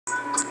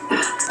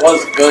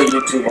What's good,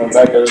 YouTube? I'm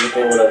back at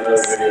everything with another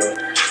video.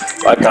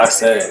 Like I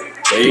said,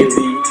 daily,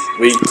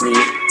 weekly,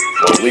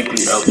 well,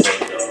 weekly upload,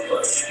 y'all.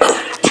 But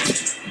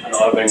I know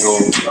I've been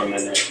going for a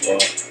minute. Well,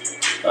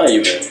 not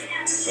even.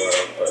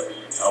 But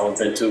I only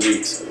been 2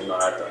 weeks. So,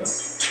 I had to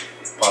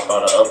pop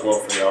out an upload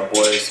for y'all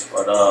boys.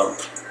 But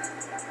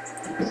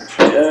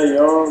yeah,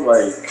 y'all.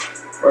 Like,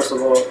 first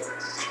of all,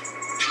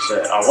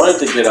 shit, I wanted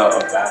to get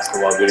out a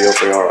basketball video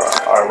for y'all,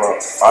 or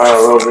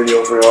IRL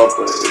video for y'all,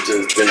 but it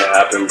just didn't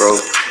happen, bro.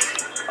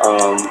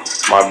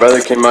 My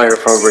brother came out here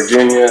from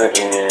Virginia,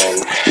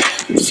 and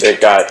shit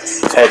got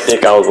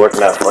hectic. I was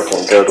working at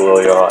fucking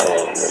Goodwill, y'all,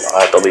 and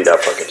I had to leave that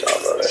fucking job,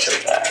 bro. That shit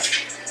was bad.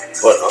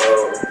 But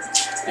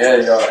yeah,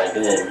 y'all,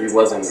 and then he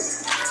wasn't.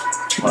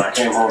 When I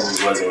came home,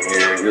 he wasn't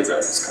here. He was at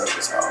his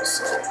cousin's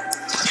house, so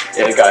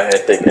yeah, it got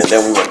hectic. And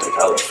then we went to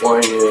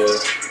California,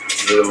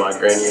 visited my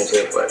granny and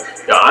shit. But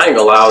y'all, I ain't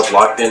gonna lie, I was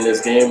locked in this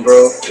game,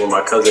 bro, with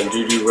my cousin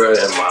Juju, bro,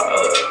 and my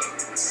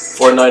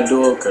Fortnite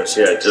duo, cause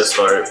she had just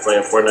started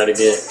playing Fortnite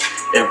again.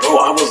 And bro,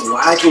 I was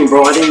lagging,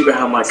 bro. I didn't even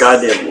have my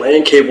goddamn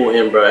LAN cable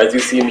in, bro. As you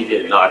see me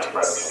get knocked,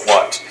 bro.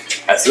 Watch.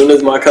 As soon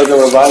as my cousin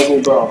revives me,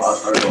 bro, I'll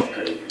start going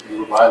crazy.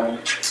 You revive me,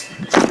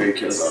 3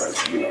 kills on,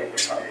 you know what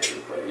time it is.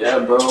 But yeah,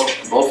 bro,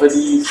 both of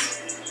these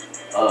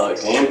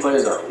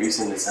gameplays are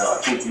recent as hell.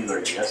 I think either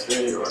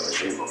yesterday or the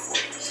day before.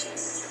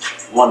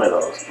 One of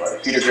those.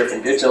 But Peter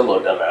Griffin, get your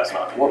little dumb ass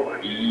knocked. What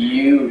were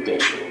you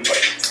thinking?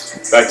 But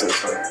back to the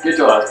story. Get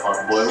your ass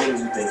pumped, boy. What was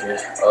you thinking?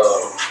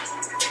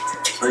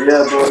 So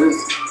yeah, bro,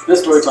 this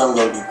story time is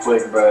gonna be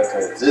quick, bro,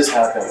 because this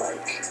happened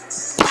like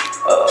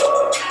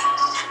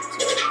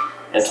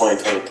in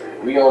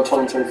 2023. We on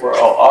 2024.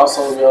 Oh,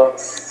 awesome, y'all.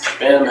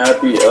 Man,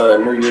 happy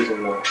New Year's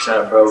in the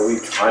chat, bro. We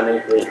trying to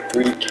hit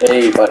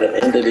 3K by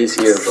the end of this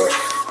year, bro.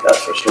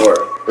 That's for sure.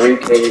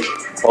 3K,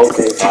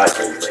 4K,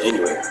 5K. But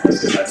anyway,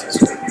 that's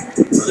history.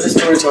 So this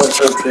story time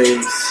took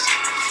place,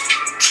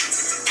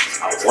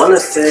 I want to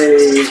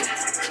say,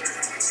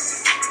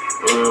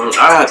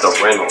 I had the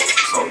rental.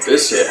 So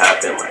this shit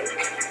happened like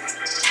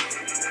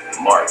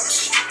March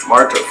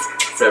or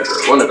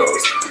February, one of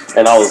those.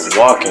 And I was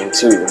walking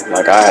too.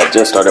 Like I had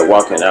just started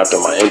walking after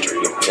my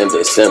injury in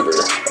December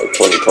of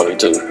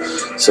 2022.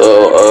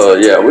 So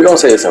yeah, we're gonna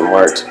say it's in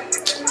March.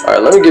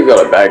 Alright, let me give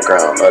y'all the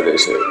background of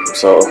this shit.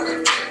 So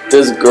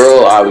this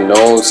girl I've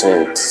known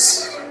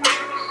since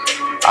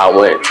I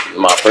went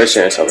my first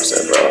year in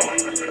Somerset, bro.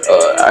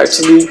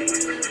 Actually,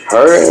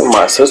 her and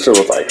my sister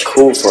was like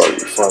cool for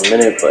a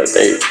minute, but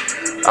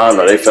I don't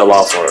know, they fell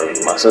off on her.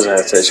 My sister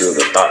had said she was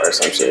a thought or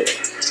some shit.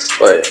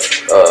 But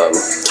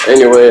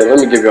anyway, let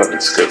me give y'all the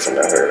description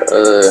of her.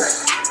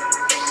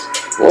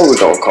 What are we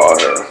gonna call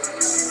her?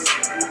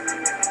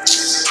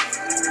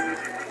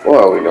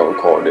 What are we gonna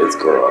call this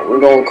girl? We're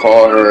gonna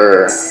call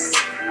her.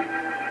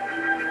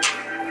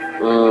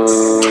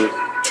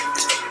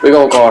 We're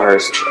gonna call her.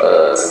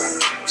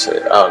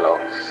 Shit, I don't know.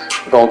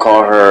 We're gonna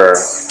call her.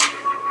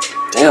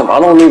 Damn, I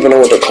don't even know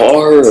what to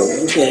call her.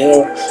 What the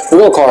hell? We're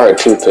gonna call her a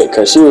toothpick,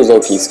 cause she was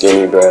low-key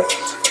skinny, bruh.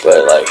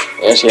 But like,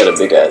 and she had a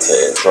big ass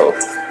head, so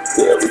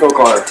yeah, we're gonna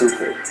call her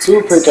Toothpick.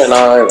 Toothpick and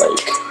I,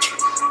 like,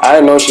 I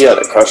didn't know she had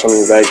a crush on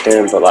me back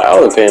then, but like, I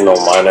wasn't paying no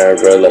mind to her,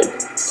 bro. Like,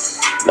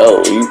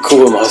 no, you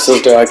cool with my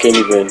sister, I can't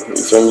even,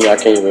 you feel me? I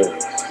can't even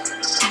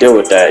deal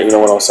with that, you know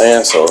what I'm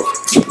saying? So,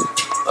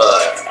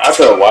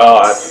 after a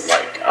while, I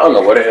don't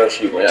know where the hell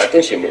she went. I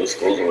think she moved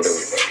schools or whatever,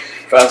 but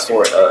fast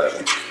forward,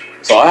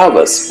 so I have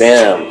a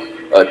spam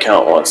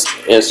account on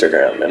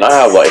Instagram, and I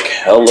have like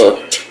hella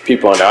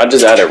people on there. I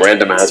just added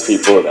random ass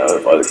people that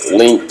have like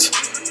linked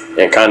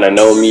and kind of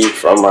know me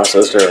from my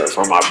sister or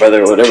from my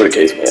brother, whatever the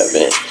case may have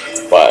been.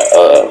 But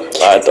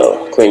I had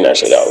to clean that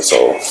shit out.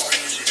 So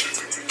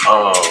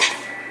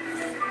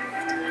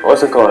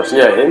what's it called? She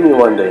had hit me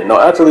one day. No,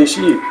 actually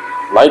she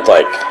liked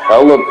like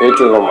hella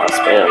pictures on my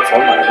spam. So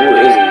I'm like, who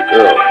is this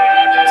girl?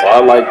 So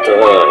I liked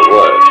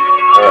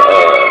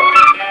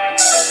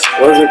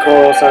what is it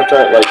called?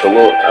 Snapchat? Like the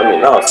little, I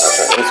mean, not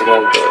Snapchat,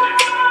 Instagram, the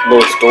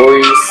little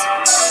stories.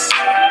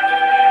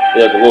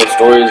 Yeah, the little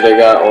stories they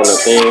got on the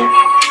thing.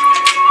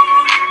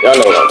 Y'all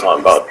know what I'm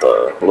talking about,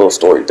 the little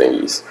story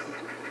thingies.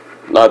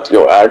 Not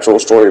your actual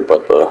story,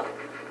 but the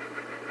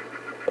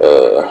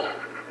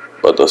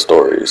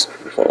stories.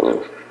 You feel me?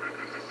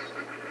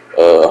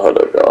 Hold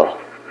up, y'all.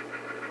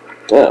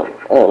 Damn,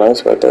 I didn't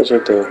expect that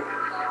shit to,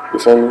 you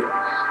feel me?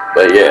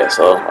 But yeah,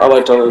 so I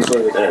liked all those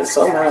stories, and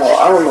somehow,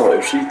 I don't know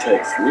if she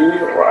texts me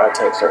or I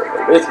text her,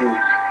 but basically,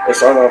 it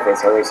started off with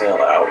her saying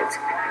like I was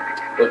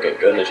looking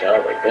good and shit. I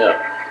was like, damn,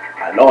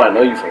 I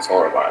know you from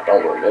somewhere, but I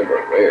don't remember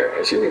where.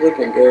 And she was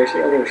looking good, she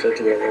had her shit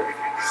together,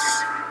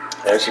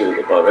 and she was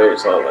above age,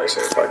 so I was like,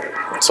 shit, fuck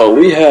it. So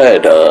we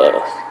had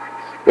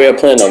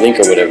planned a link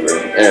or whatever,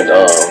 and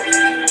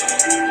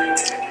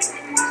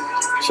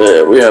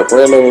we had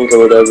planned a link or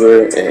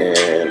whatever,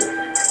 and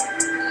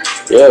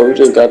yeah, we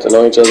just got to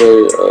know each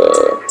other,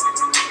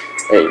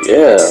 and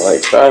yeah,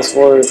 like fast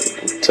forward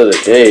to the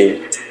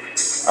day,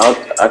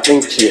 I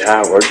think she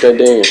had work that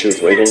day and she was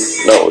waiting.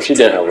 No, she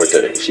didn't have work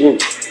that day.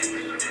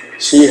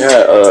 she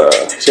had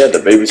to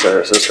babysit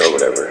her sister or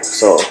whatever.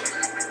 So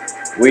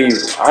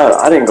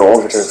I didn't go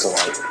over there till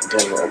like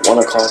damn near 1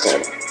 o'clock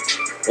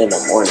in the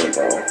morning,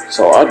 bro.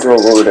 So I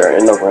drove over there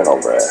in the rental,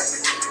 bro.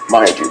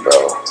 Mind you, bro,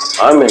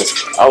 I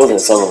was in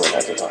Summerlin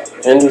at the time.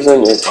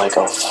 Henderson is like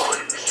a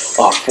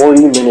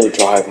 40-minute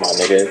drive, my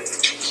nigga.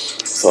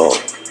 So,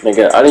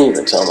 nigga, I didn't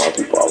even tell my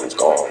people I was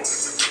gone.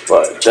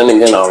 But then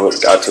again, I really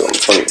got to.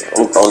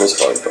 I'm grown as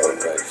fuck, bro.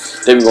 But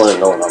they be wanting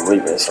to know when I'm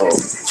leaving. So,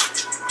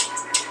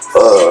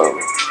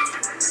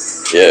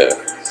 yeah.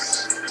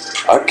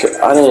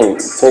 I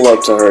didn't pull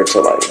up to her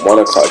till like 1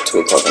 o'clock, 2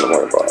 o'clock in the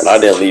morning, bro. And I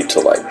didn't leave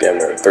till like damn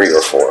near 3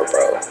 or 4,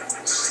 bro.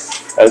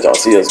 As y'all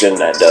see us getting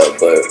that dub,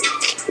 but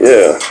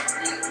yeah.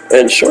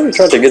 And Shorty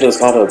tried to get us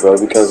caught up, bro,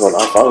 because when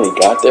I finally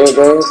got there,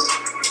 bro,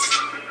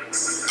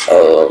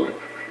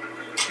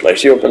 like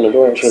she opened the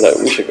door and she was like,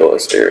 we should go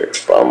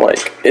upstairs. But I'm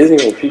like,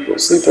 isn't even people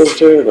sleep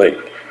upstairs? Like,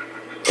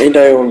 ain't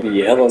that gonna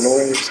be hella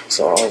noise?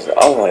 So I was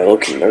like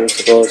looking nervous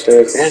to go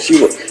upstairs. And she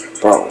was,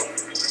 bro,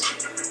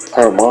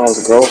 her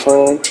mom's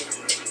girlfriend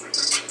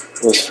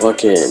was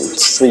fucking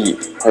asleep.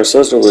 Her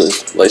sister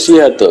was, like, she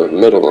had the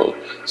middle room.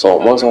 So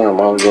on one side, her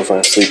mom's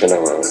girlfriend sleep in the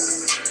room.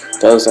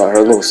 The other side,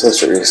 her little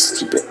sister is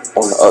sleeping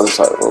on the other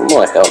side of the room. I'm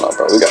like, hell no,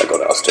 bro, we gotta go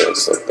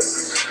downstairs or something.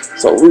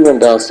 So we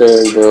went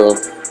downstairs, bro.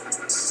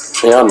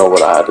 Yeah, I know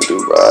what I had to do,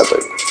 bro. I had to,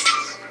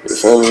 you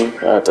feel me?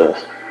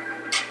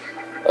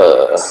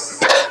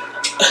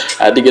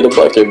 I had to get a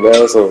bucket,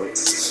 bro. So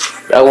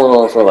that went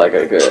on for like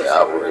a good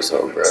hour or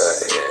so, bro.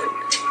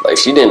 And like,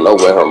 she didn't know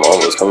when her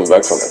mom was coming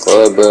back from the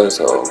club, bro.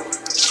 So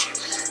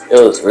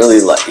it was really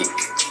like,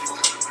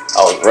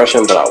 I was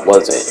rushing, but I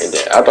wasn't. And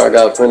then after I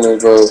got finished,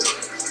 bro.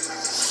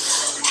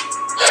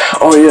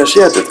 Oh yeah, she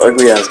had this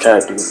ugly ass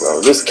cat, dude,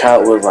 bro. This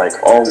cat was like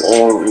all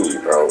on me,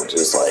 bro.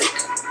 Just like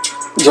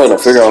trying to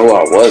figure out who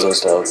I was and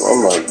stuff.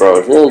 I'm like, bro,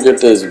 if you don't get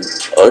this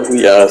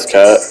ugly ass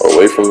cat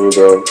away from me,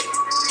 bro.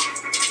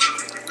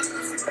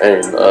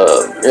 And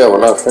yeah,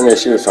 when I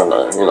finished, she was trying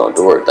to,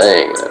 do her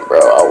thing, and bro,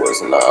 I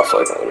was not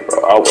fucking with it, bro.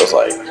 I was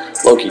like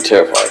low-key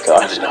terrified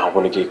because I did not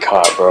want to get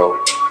caught, bro.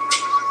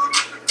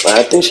 Like,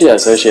 I think she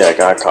had said she had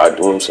got caught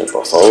doing shit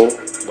before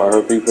by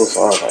her people,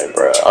 so I was like,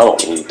 bro, I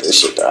don't need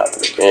this shit to happen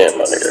again,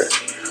 my nigga.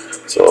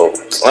 So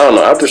I don't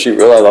know. After she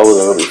realized I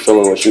wasn't really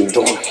feeling what she was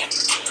doing.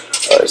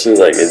 She was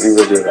like, is you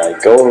really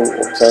like go?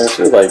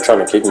 She was like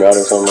trying to kick me out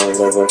or something like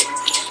that.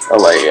 I'm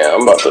like, yeah,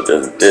 I'm about to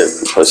just dip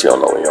because you don't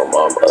know when your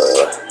mom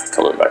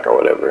coming back or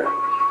whatever.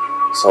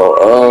 So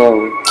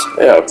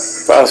yeah,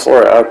 fast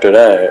forward after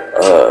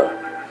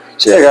that,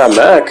 she got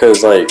mad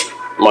because, like,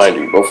 mind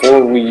you,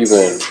 before we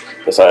even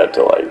decided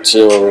to like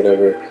chill or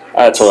whatever,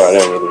 I told her I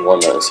didn't really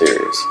want nothing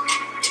serious,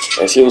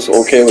 and she was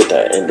okay with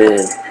that. And then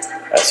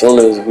as soon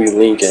as we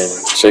link and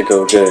shit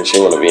go good, she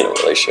want to be in a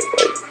relationship.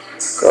 Like,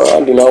 girl,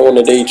 I do not want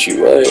to date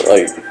you, right?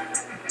 Like,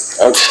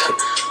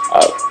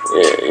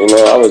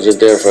 yeah, I was just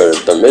there for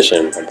the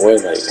mission, my boy.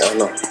 Like, I don't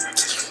know.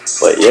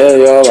 But yeah,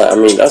 y'all, like, I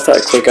mean, that's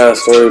that quick ass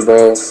story,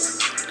 bro.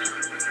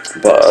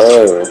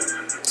 But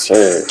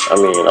shit, I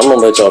mean, I'm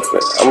gonna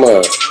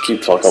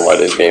keep talking about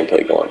this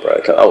gameplay going, bro,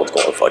 because I was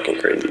going fucking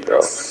crazy, bro.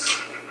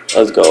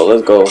 Let's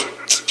go.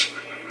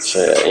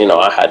 Shit,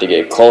 I had to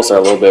get closer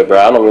a little bit, bro.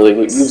 I don't really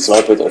use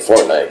snipers in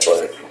Fortnite,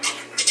 but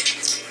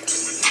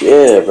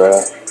yeah,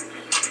 bro.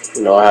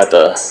 I had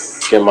to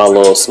get my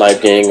little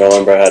snipe game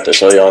going, bro. I had to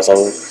show y'all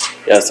something.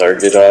 Yes, sir.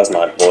 Get your ass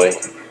knocked, boy.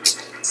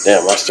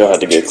 Damn, I still had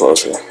to get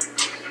closer.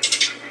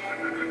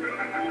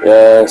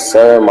 Yes,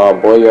 sir, my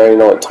boy. You already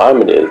know what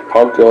time it is.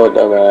 Pump your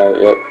dumb ass.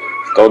 Yep.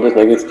 Go this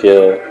nigga's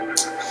kill.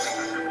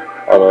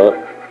 Hold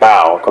up.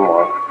 Bow. Come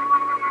on.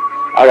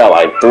 I got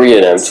like 3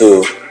 of them,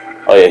 too.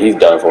 Oh, yeah, he's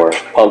done for.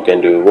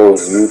 Pumpkin, dude. What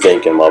was you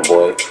thinking, my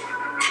boy?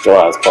 Get your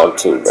ass pumped,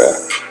 too, bro.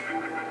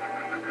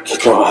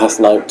 Get your ass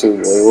sniped, too,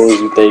 boy. What was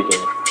you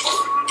thinking?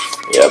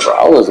 Yeah, bro.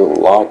 I was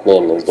locked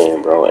in this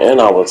game, bro.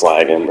 And I was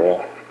lagging, bro.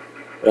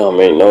 It don't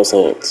make no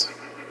sense.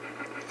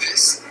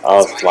 I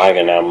was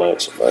lagging that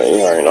much, but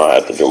you already know I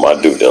had to do my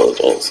due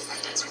diligence.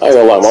 I ain't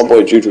gonna lie, my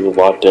boy Juju was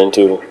locked in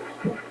too.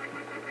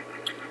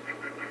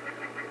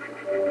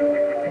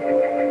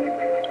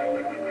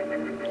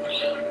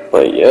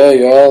 But yeah,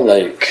 y'all,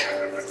 like,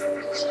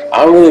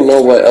 I don't really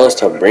know what else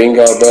to bring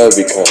y'all, bro,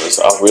 because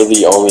I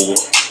really only,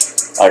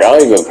 like, I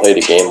don't even play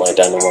the game like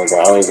that no more,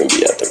 bro. I don't even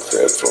be at the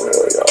crib for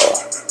real,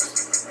 y'all.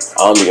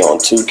 I don't be on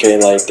 2K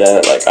like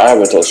that. Like, I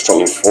haven't touched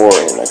 24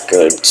 in a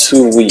good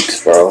 2 weeks,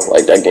 bro.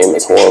 Like, that game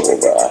is horrible,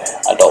 bro.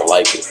 I don't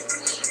like it.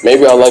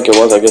 Maybe I'll like it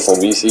once I get some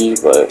VC,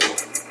 but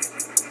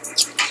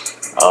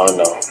I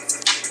don't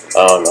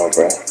know,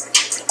 bro.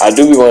 I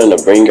do be wanting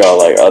to bring y'all,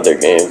 like, other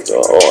games, though.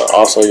 Or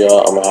also,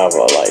 y'all, I'm gonna have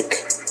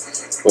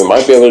we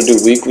might be able to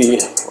do weekly.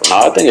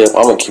 I think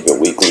I'm gonna keep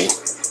it weekly.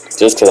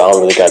 Just because I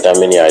don't really got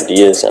that many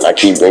ideas. And I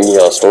keep bringing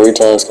y'all story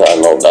times because I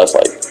know that's,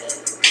 like,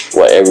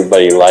 what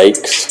everybody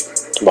likes.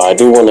 But I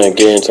do want to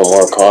get into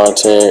more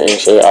content and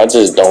shit. I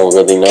just don't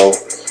really know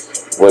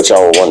what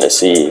y'all want to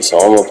see. So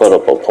I'm going to put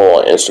up a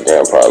poll on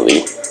Instagram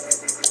probably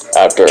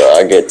after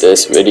I get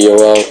this video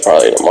out.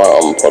 Probably tomorrow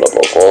I'm going to put up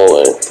a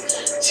poll and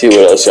see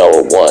what else y'all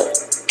would want.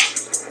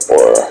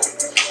 or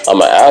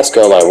I'ma ask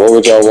y'all like, what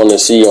would y'all want to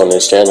see on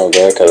this channel,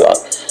 bro?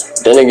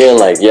 Cause then again,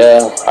 like,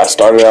 yeah, I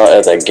started out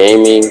as a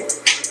gaming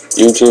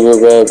YouTuber,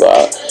 bro,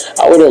 but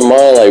I wouldn't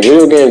mind, like,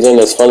 video games ain't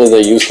as fun as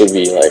they used to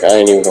be. Like, I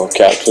ain't even gonna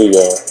cap to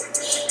y'all.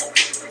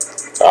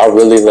 I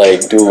really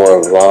like do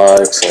more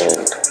vlogs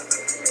and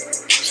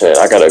shit.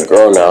 I got a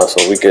girl now,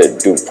 so we could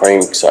do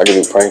pranks. I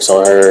could do pranks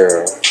on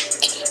her or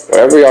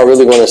whatever y'all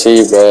really want to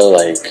see, bro.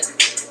 Like,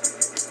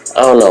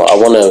 I don't know. I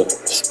want to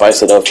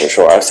spice it up for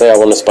sure. I say I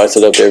want to spice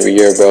it up every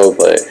year, bro,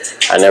 but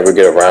I never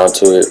get around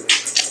to it.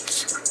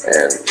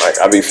 And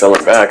like, I be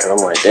feeling bad because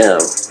I'm like,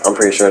 damn, I'm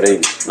pretty sure they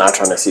not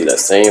trying to see the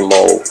same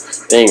old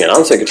thing. And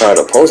I'm sick and tired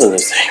of posting the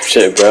same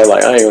shit, bro.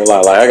 Like, I ain't gonna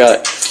lie.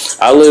 Like,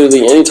 I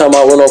literally, anytime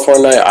I went on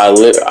Fortnite, I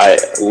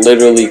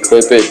literally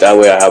clip it. That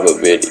way I have a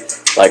video,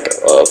 like,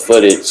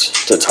 footage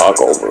to talk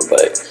over.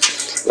 But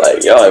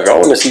like, y'all, if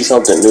y'all want to see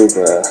something new,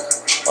 bro,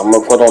 I'm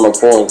gonna put on a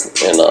poll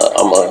and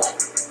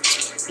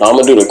I'm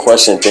gonna do the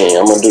question thing.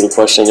 I'm gonna do the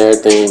questionnaire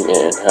thing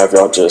and have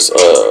y'all just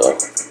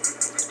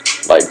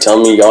like,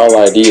 tell me y'all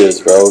ideas,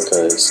 bro,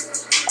 because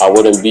I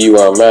wouldn't be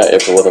where I'm at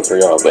if it wasn't for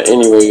y'all. But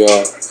anyway,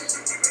 y'all,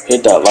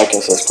 hit that like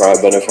and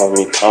subscribe button for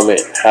me. Comment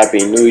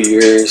Happy New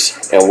Year's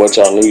and what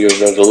y'all New Year's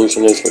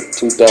resolution is for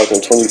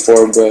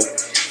 2024, bro.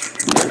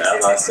 And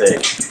as I say,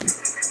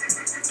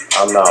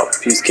 I'm out.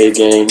 Peace, K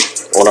gang.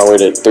 On our way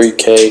to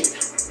 3K,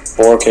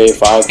 4K,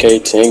 5K,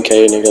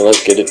 10K, nigga.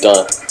 Let's get it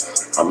done.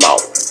 I'm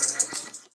out.